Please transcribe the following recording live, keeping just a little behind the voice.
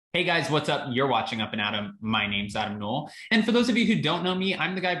Hey guys, what's up? You're watching Up and Adam. My name's Adam Newell. And for those of you who don't know me,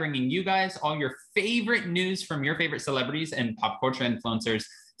 I'm the guy bringing you guys all your favorite news from your favorite celebrities and pop culture influencers.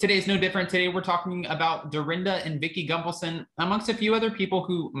 Today's no different. Today we're talking about Dorinda and Vicki Gunvalson, amongst a few other people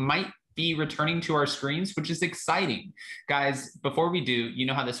who might be returning to our screens, which is exciting. Guys, before we do, you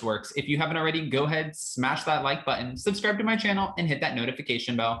know how this works. If you haven't already, go ahead, smash that like button, subscribe to my channel, and hit that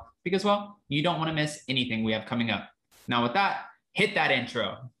notification bell because, well, you don't want to miss anything we have coming up. Now with that, hit that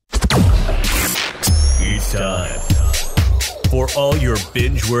intro. It's time for all your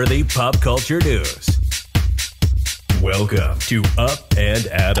binge-worthy pop culture news. Welcome to Up and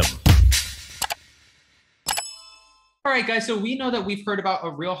Adam. All right, guys, so we know that we've heard about a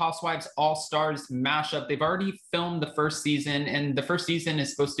Real Housewives All-Stars mashup. They've already filmed the first season, and the first season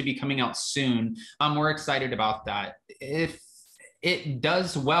is supposed to be coming out soon. We're excited about that. If it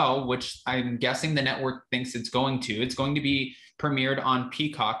does well, which I'm guessing the network thinks it's going to be premiered on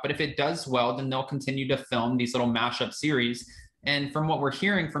Peacock. But if it does well, then they'll continue to film these little mashup series. And from what we're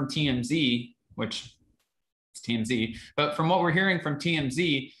hearing from TMZ, which is TMZ, but from what we're hearing from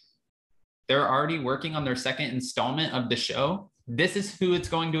TMZ, they're already working on their second installment of the show. This is who it's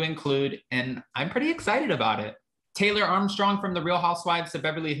going to include, and I'm pretty excited about it. Taylor Armstrong from The Real Housewives of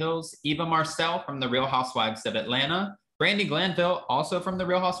Beverly Hills, Eva Marcel from The Real Housewives of Atlanta, BRANDI Glanville, also from The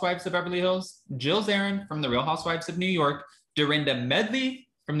Real Housewives of Beverly Hills, Jill Zarin from The Real Housewives of New York, Dorinda Medley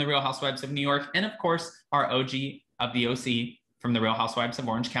from The Real Housewives of New York, and of course, our OG of the OC from The Real Housewives of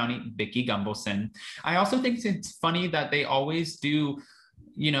Orange County, Vicki Gunvalson. I also think it's funny that they always do,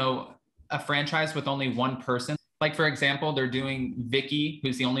 a franchise with only one person. Like, for example, they're doing Vicki,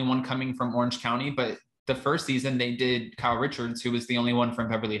 who's the only one coming from Orange County, but the first season they did Kyle Richards, who was the only one from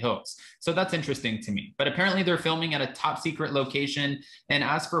Beverly Hills. So that's interesting to me. But apparently they're filming at a top secret location. And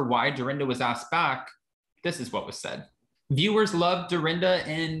as for why Dorinda was asked back, this is what was said. Viewers loved Dorinda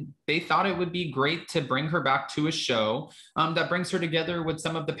and they thought it would be great to bring her back to a show that brings her together with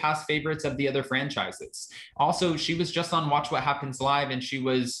some of the past favorites of the other franchises. Also, she was just on Watch What Happens Live and she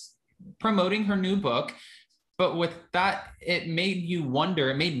was promoting her new book. But with that, it made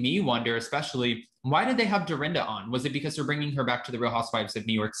me wonder, especially, why did they have Dorinda on? Was it because they're bringing her back to the Real Housewives of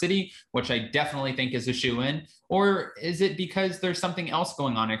New York City, which I definitely think is a shoo-in? Or is it because there's something else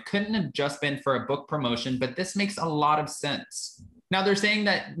going on? It couldn't have just been for a book promotion, but this makes a lot of sense. Now, they're saying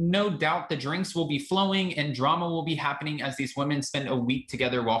that no doubt the drinks will be flowing and drama will be happening as these women spend a week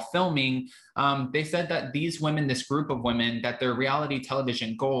together while filming. They said that these women, this group of women, that they're reality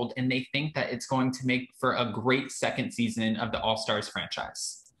television gold, and they think that it's going to make for a great second season of the All-Stars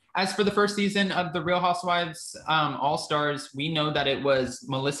franchise. As for the first season of the Real Housewives All-Stars, we know that it was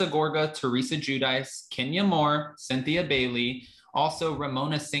Melissa Gorga, Teresa Giudice, Kenya Moore, Cynthia Bailey, also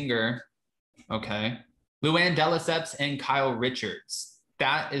Ramona Singer, okay, Luann de Lesseps, and Kyle Richards.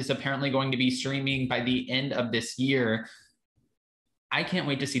 That is apparently going to be streaming by the end of this year. I can't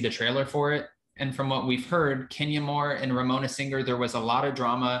wait to see the trailer for it. And from what we've heard, Kenya Moore and Ramona Singer, there was a lot of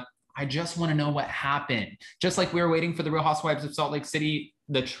drama. I just want to know what happened. Just like we were waiting for the Real Housewives of Salt Lake City,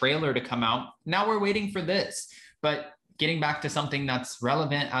 the trailer to come out. Now we're waiting for this. But getting back to something that's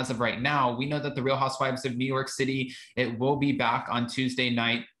relevant as of right now, we know that the Real Housewives of New York City, it will be back on Tuesday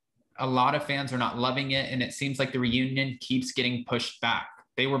night. A lot of fans are not loving it, and it seems like the reunion keeps getting pushed back.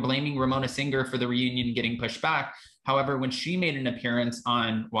 They were blaming Ramona Singer for the reunion getting pushed back. However, when she made an appearance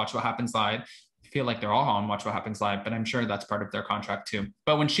on Watch What Happens Live, I feel like they're all on Watch What Happens Live, but I'm sure that's part of their contract too.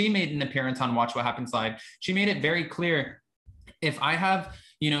 But when she made an appearance on Watch What Happens Live, she made it very clear, if I have,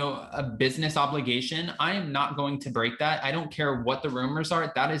 a business obligation, I am not going to break that. I don't care what the rumors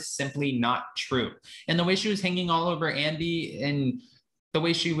are. That is simply not true. And the way she was hanging all over Andy and the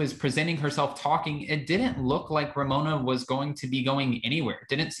way she was presenting herself talking, it didn't look like Ramona was going to be going anywhere. It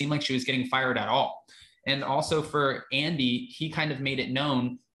didn't seem like she was getting fired at all. And also for Andy, he kind of made it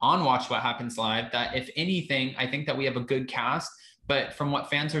known on Watch What Happens Live that if anything, I think that we have a good cast, but from what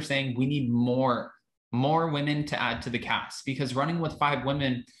fans are saying, we need more women to add to the cast, because running with 5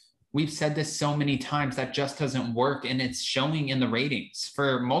 women, we've said this so many times, that just doesn't work, and it's showing in the ratings.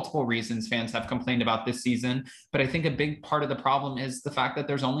 For multiple reasons, fans have complained about this season, but I think a big part of the problem is the fact that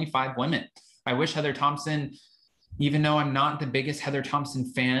there's only 5 women. I wish Heather Thompson, even though I'm not the biggest Heather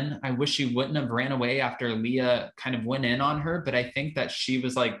Thompson fan, I wish she wouldn't have ran away after Leah kind of went in on her, but I think that she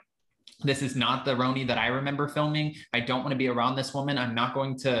was like, this is not the Roni that I remember filming. I don't want to be around this woman. I'm not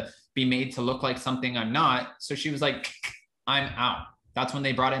going to be made to look like something I'm not. So she was like, I'm out. That's when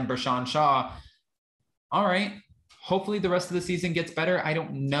they brought in Bershawn Shaw. All right, Hopefully the rest of the season gets better. I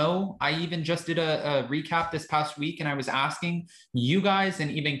don't know. I even just did a recap this past week, and I was asking you guys and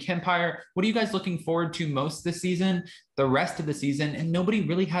even Kempire, what are you guys looking forward to most this season, the rest of the season? And nobody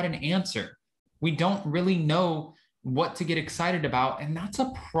really had an answer. We don't really know what to get excited about, and that's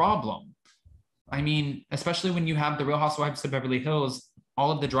a problem. I mean, especially when you have the Real Housewives of Beverly Hills,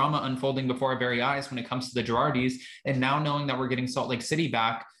 all of the drama unfolding before our very eyes when it comes to the Girardis, and now knowing that we're getting Salt Lake City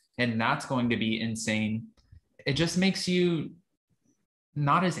back, and that's going to be insane. It just makes you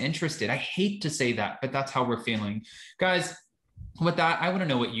not as interested. I hate to say that, but that's how we're feeling. Guys, with that, I want to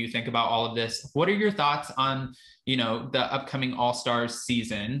know what you think about all of this. What are your thoughts on, the upcoming All-Stars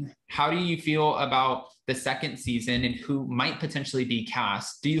season? How do you feel about the second season and who might potentially be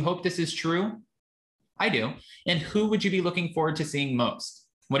cast? Do you hope this is true? I do. And who would you be looking forward to seeing most?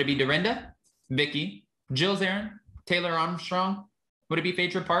 Would it be Dorinda, Vicky, Jill Zarin, Taylor Armstrong? Would it be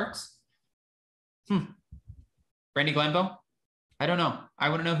Phaedra Parks? Brandi Glanville? I don't know. I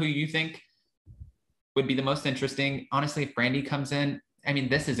want to know who you think would be the most interesting. Honestly, if Brandi comes in, I mean,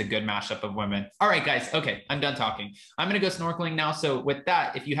 this is a good mashup of women. All right, guys. Okay, I'm done talking. I'm going to go snorkeling now. So with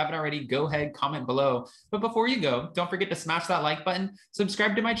that, if you haven't already, go ahead, comment below. But before you go, don't forget to smash that like button,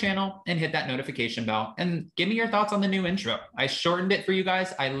 subscribe to my channel, and hit that notification bell. And give me your thoughts on the new intro. I shortened it for you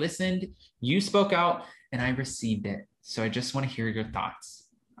guys. I listened, you spoke out, and I received it. So I just want to hear your thoughts.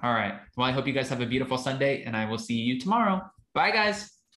 All right. Well, I hope you guys have a beautiful Sunday, and I will see you tomorrow. Bye, guys.